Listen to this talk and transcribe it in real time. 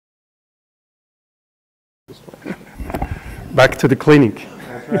Back to the clinic.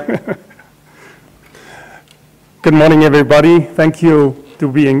 Good morning, everybody. Thank you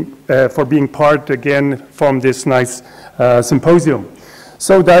for being part again from this nice symposium.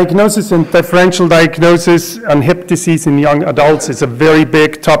 So diagnosis and differential diagnosis on hip disease in young adults is a very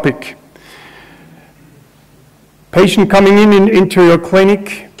big topic. Patient coming into your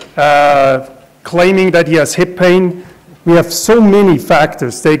clinic claiming that he has hip pain. We have so many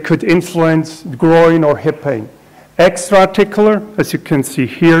factors they could influence groin or hip pain. Extra-articular, as you can see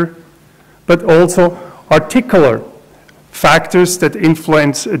here, but also articular factors that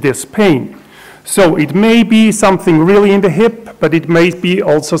influence this pain. So it may be something really in the hip, but it may be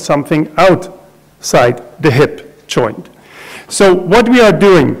also something outside the hip joint. So what we are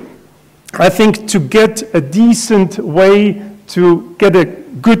doing, I think, to get a decent way to get a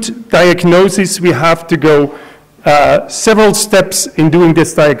good diagnosis, we have to go several steps in doing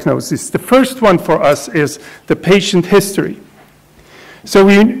this diagnosis. The first one for us is the patient history. So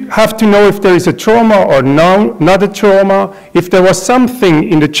we have to know if there is a trauma or not a trauma, if there was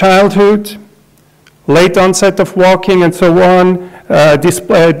something in the childhood, late onset of walking and so on,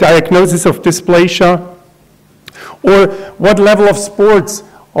 diagnosis of dysplasia, or what level of sports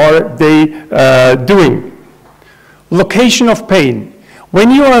are they doing. Location of pain. When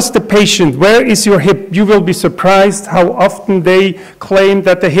you ask the patient, where is your hip, you will be surprised how often they claim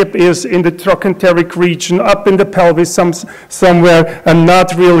that the hip is in the trochanteric region, up in the pelvis somewhere, and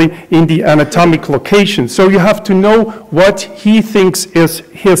not really in the anatomic location. So you have to know what he thinks is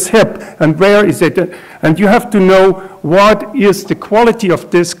his hip, and where is it. And you have to know what is the quality of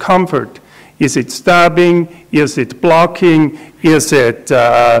discomfort. Is it stabbing? Is it blocking? Is it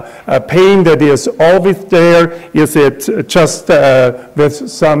a pain that is always there? Is it just with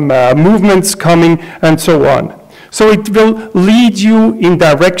some movements coming and so on? So it will lead you in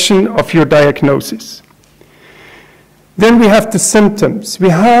direction of your diagnosis. Then we have the symptoms. We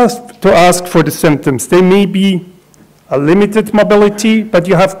have to ask for the symptoms. They may be a limited mobility, but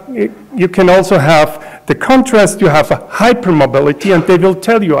you can also have the contrast. You have a hypermobility, and they will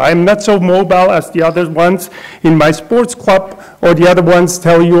tell you, I'm not so mobile as the other ones in my sports club, or the other ones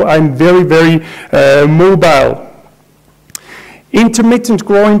tell you I'm very, very mobile. Intermittent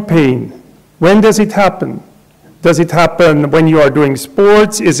groin pain, when does it happen? Does it happen when you are doing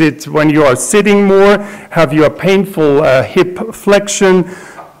sports? Is it when you are sitting more? Have you a painful hip flexion?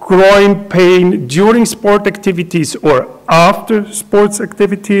 Groin pain during sport activities or after sports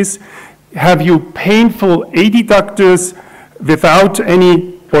activities? Have you painful adductors without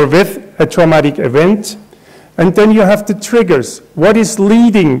any or with a traumatic event? And then you have the triggers. What is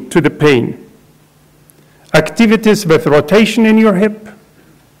leading to the pain? Activities with rotation in your hip,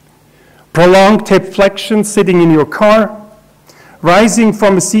 prolonged hip flexion sitting in your car, rising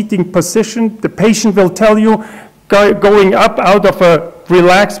from a seating position. The patient will tell you, going up out of a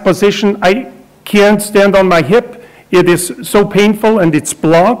relaxed position, I can't stand on my hip. It is so painful and it's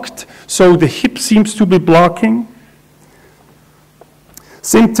blocked, so the hip seems to be blocking.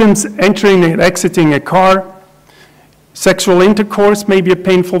 Symptoms entering and exiting a car. Sexual intercourse may be a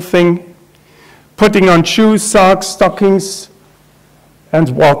painful thing. Putting on shoes, socks, stockings, and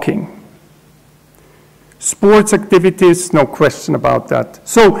walking. Sports activities, no question about that.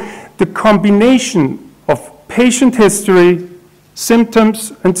 So the combination of patient history,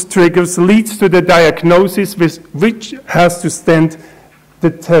 symptoms, and triggers leads to the diagnosis which has to stand the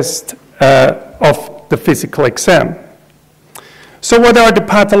test of the physical exam. So what are the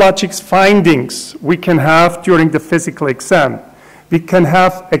pathologic findings we can have during the physical exam? We can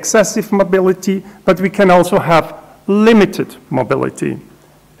have excessive mobility, but we can also have limited mobility,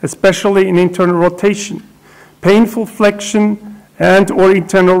 especially in internal rotation. Painful flexion and or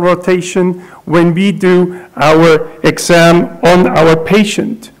internal rotation when we do our exam on our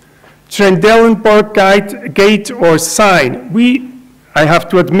patient. Trendelenburg gait or sign. I have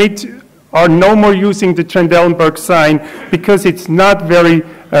to admit, are no more using the Trendelenburg sign because it's not very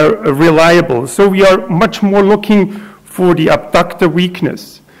reliable. So we are much more looking for the abductor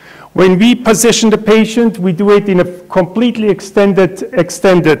weakness. When we position the patient, we do it in a completely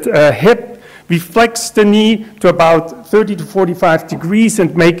extended hip. We flex the knee to about 30 to 45 degrees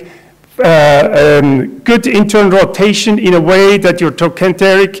and make good internal rotation in a way that your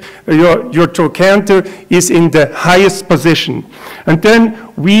trochanter is in the highest position. And then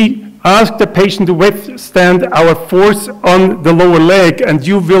we ask the patient to withstand our force on the lower leg, and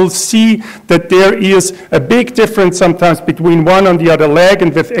you will see that there is a big difference sometimes between one and the other leg,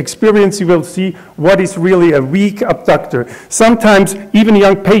 and with experience you will see what is really a weak abductor. Sometimes even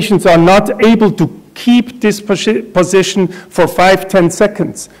young patients are not able to keep this position for 5-10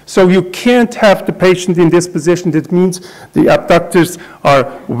 seconds. So you can't have the patient in this position. That means the abductors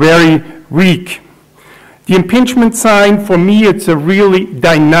are very weak. The impingement sign, for me, it's a really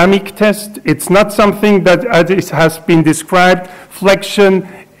dynamic test. It's not something that, as it has been described, flexion,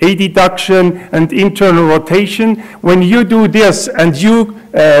 adduction, and internal rotation. When you do this and you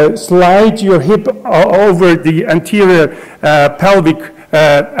slide your hip over the anterior pelvic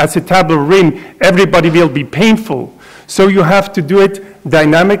acetabular rim, everybody will be painful. So you have to do it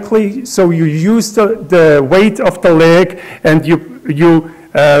dynamically. So you use the weight of the leg and you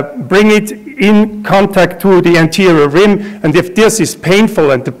bring it in contact to the anterior rim. And if this is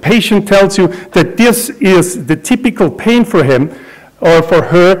painful and the patient tells you that this is the typical pain for him or for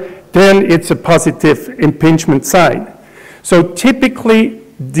her, then it's a positive impingement sign. So typically,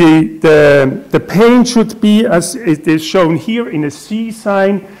 the pain should be, as it is shown here, in a C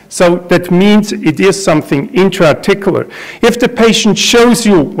sign. So that means it is something intra-articular. If the patient shows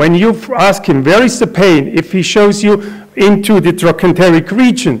you, when you ask him, where is the pain? If he shows you into the trochanteric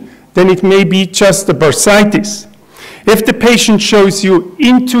region, then it may be just a bursitis. If the patient shows you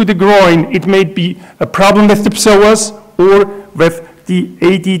into the groin, it may be a problem with the psoas or with the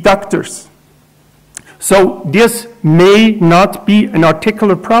adductors. So this may not be an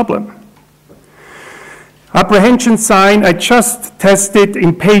articular problem. Apprehension sign, I just tested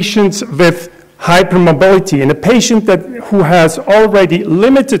in patients with hypermobility. In a patient who has already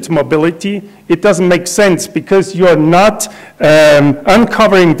limited mobility, it doesn't make sense because you are not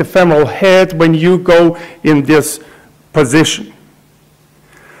uncovering the femoral head when you go in this position.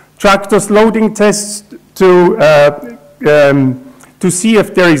 Tractus loading tests to see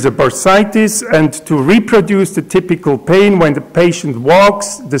if there is a bursitis and to reproduce the typical pain when the patient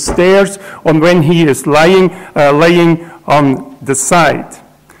walks the stairs or when he is laying on the side.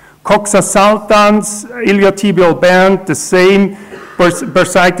 Coxa saltans, iliotibial band, the same,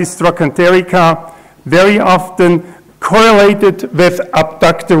 bursitis trochanterica, very often correlated with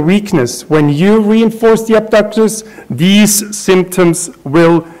abductor weakness. When you reinforce the abductors, these symptoms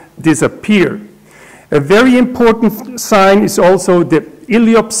will disappear. A very important sign is also the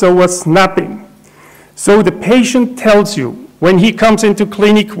Iliopsoas snapping. So the patient tells you, when he comes into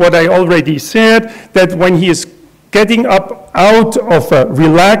clinic, what I already said, that when he is getting up out of a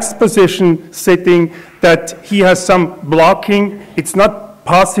relaxed position, sitting, that he has some blocking. It's not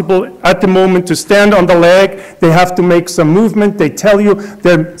possible at the moment to stand on the leg. They have to make some movement. They tell you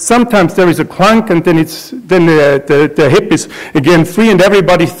that sometimes there is a clunk and then the hip is again free and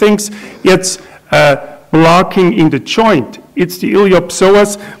everybody thinks it's blocking in the joint. It's the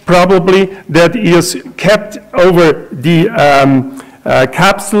iliopsoas probably that is kept over the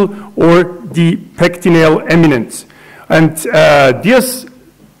capsule or the pectineal eminence. And this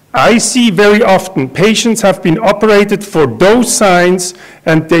I see very often. Patients have been operated for those signs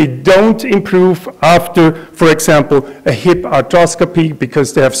and they don't improve after, for example, a hip arthroscopy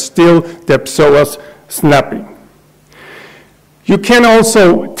because they have still their psoas snapping. You can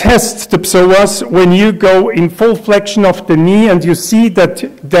also test the psoas when you go in full flexion of the knee and you see that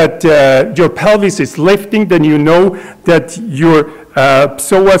your pelvis is lifting, then you know that your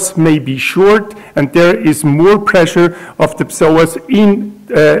psoas may be short and there is more pressure of the psoas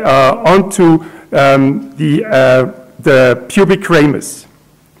onto the pubic ramus.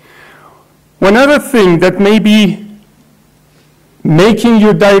 One other thing that may be making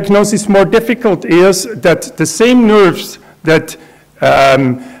your diagnosis more difficult is that the same nerves that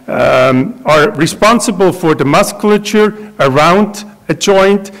are responsible for the musculature around a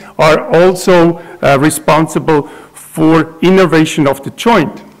joint are also responsible for innervation of the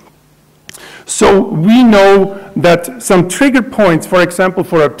joint. So we know that some trigger points, for example,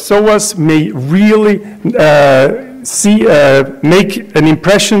 for a psoas may really make an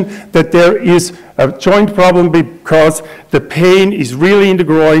impression that there is a joint problem because the pain is really in the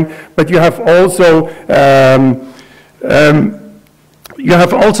groin, but you have also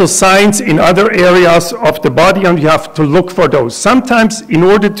signs in other areas of the body, and you have to look for those. Sometimes, in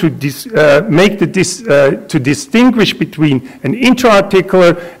order to distinguish between an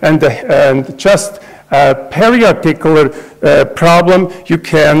intra-articular and just periarticular problem, you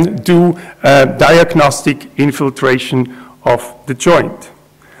can do diagnostic infiltration of the joint.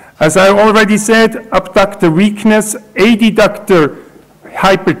 As I already said, abductor weakness, adductor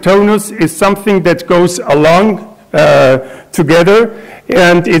hypertonus is something that goes along together,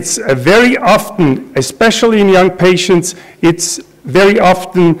 and it's very often, especially in young patients, it's very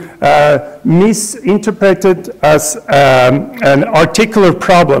often misinterpreted as an articular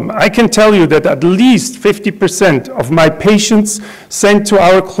problem. I can tell you that at least 50% of my patients sent to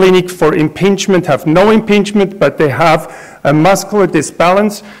our clinic for impingement have no impingement, but they have a muscular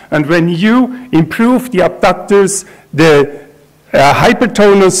dysbalance. And when you improve the abductors, the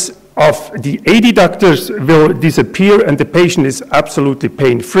hypertonus of the adductors will disappear and the patient is absolutely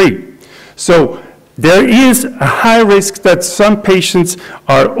pain-free. So there is a high risk that some patients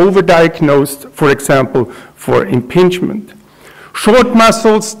are overdiagnosed, for example, for impingement. Short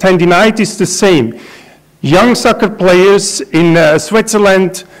muscles, tendinitis, the same. Young soccer players in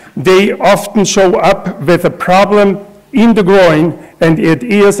Switzerland, they often show up with a problem in the groin, and it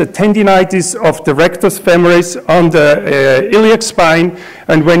is a tendinitis of the rectus femoris on the iliac spine.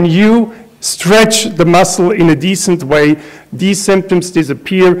 And when you stretch the muscle in a decent way, these symptoms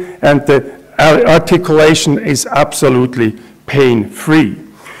disappear and the articulation is absolutely pain-free.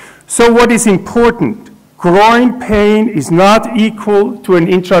 So what is important? Groin pain is not equal to an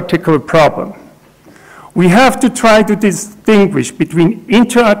intra-articular problem. We have to try to distinguish between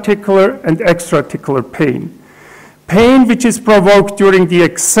intra-articular and extra-articular pain. Pain which is provoked during the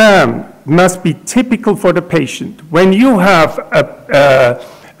exam must be typical for the patient. When you have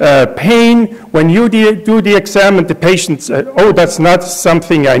pain, when you do the exam and the patient says, oh, that's not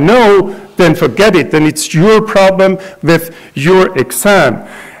something I know, then forget it, then it's your problem with your exam.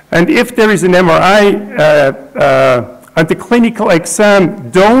 And if there is an MRI and the clinical exam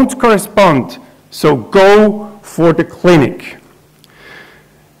don't correspond, so go for the clinic.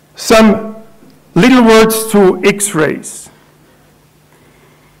 Some little words to X-rays.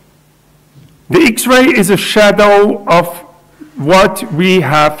 The X-ray is a shadow of what we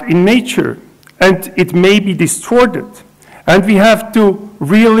have in nature, and it may be distorted. And we have to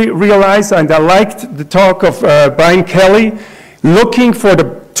really realize, and I liked the talk of Brian Kelly, looking for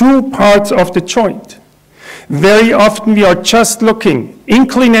the two parts of the joint. Very often we are just looking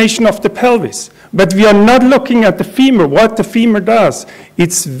inclination of the pelvis, but we are not looking at the femur, what the femur does.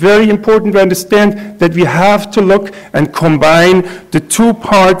 It's very important to understand that we have to look and combine the two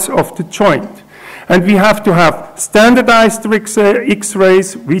parts of the joint. And we have to have standardized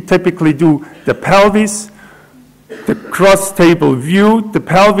X-rays. We typically do the pelvis, the cross-table view, the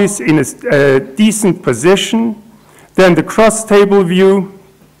pelvis in a decent position, then the cross-table view,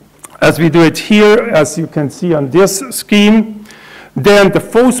 as we do it here, as you can see on this scheme, then the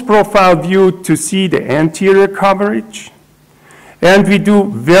false profile view to see the anterior coverage. And we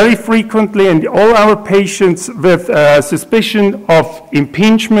do very frequently, in all our patients with suspicion of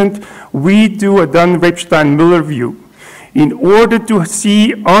impingement, we do a Dunn-Ripstein-Müller view in order to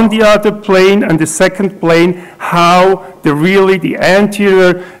see on the other plane and the second plane how the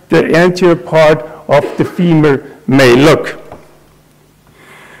anterior part of the femur may look.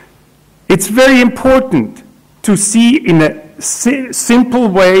 It's very important to see in a simple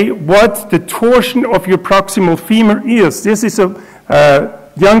way what the torsion of your proximal femur is. This is a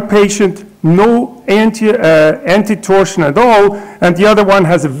young patient, no anti-torsion at all, and the other one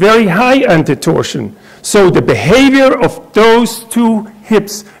has a very high anti-torsion. So the behavior of those two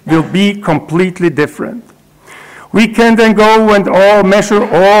hips will be completely different. We can then go and measure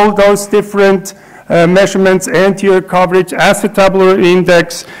all those different measurements, anterior coverage, acetabular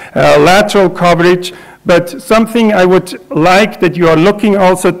index, lateral coverage. But something I would like that you are looking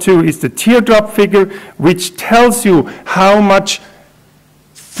also to is the teardrop figure, which tells you how much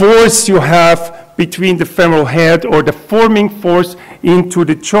force you have between the femoral head or the forming force into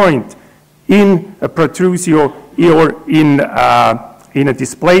the joint in a protrusion or in a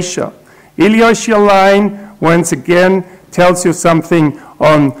dysplasia. Iliaceal line, once again, tells you something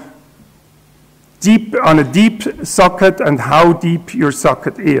on a deep socket and how deep your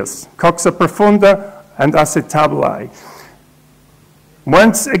socket is. Coxa profunda and acetabuli.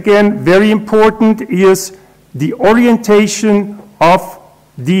 Once again, very important is the orientation of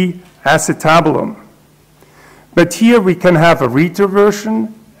the acetabulum. But here we can have a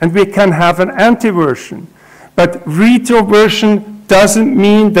retroversion and we can have an anteversion. But retroversion doesn't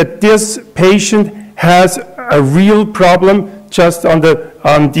mean that this patient has a real problem just on the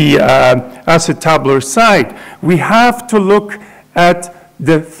acetabular side. We have to look at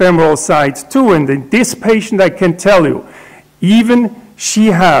the femoral side too. And in this patient, I can tell you, even she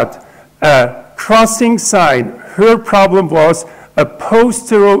had a crossing side. Her problem was a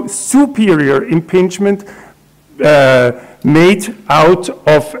posterior superior impingement made out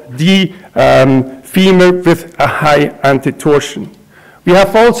of the femur with a high antitorsion. We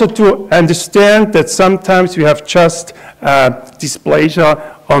have also to understand that sometimes we have just dysplasia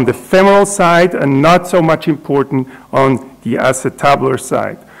on the femoral side and not so much important on the acetabular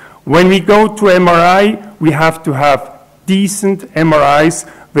side. When we go to MRI, we have to have decent MRIs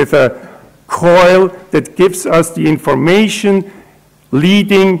with a coil that gives us the information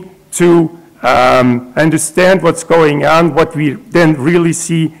leading to understand what's going on, what we then really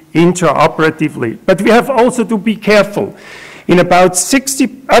see intraoperatively. But we have also to be careful. In about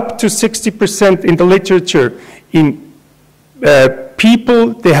up to 60% in the literature, in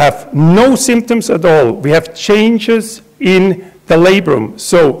people, they have no symptoms at all. We have changes in the labrum.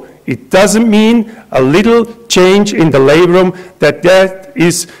 So it doesn't mean a little change in the labrum that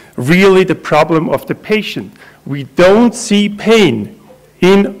is really the problem of the patient. We don't see pain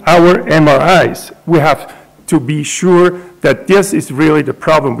in our MRIs. We have to be sure that this is really the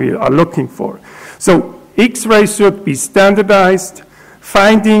problem we are looking for. So X-rays should be standardized.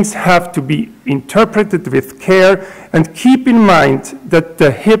 Findings have to be interpreted with care, and keep in mind that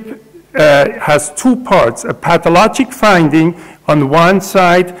the hip has two parts. A pathologic finding on one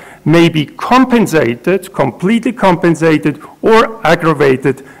side may be compensated, completely compensated, or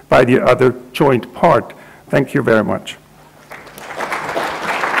aggravated by the other joint part. Thank you very much.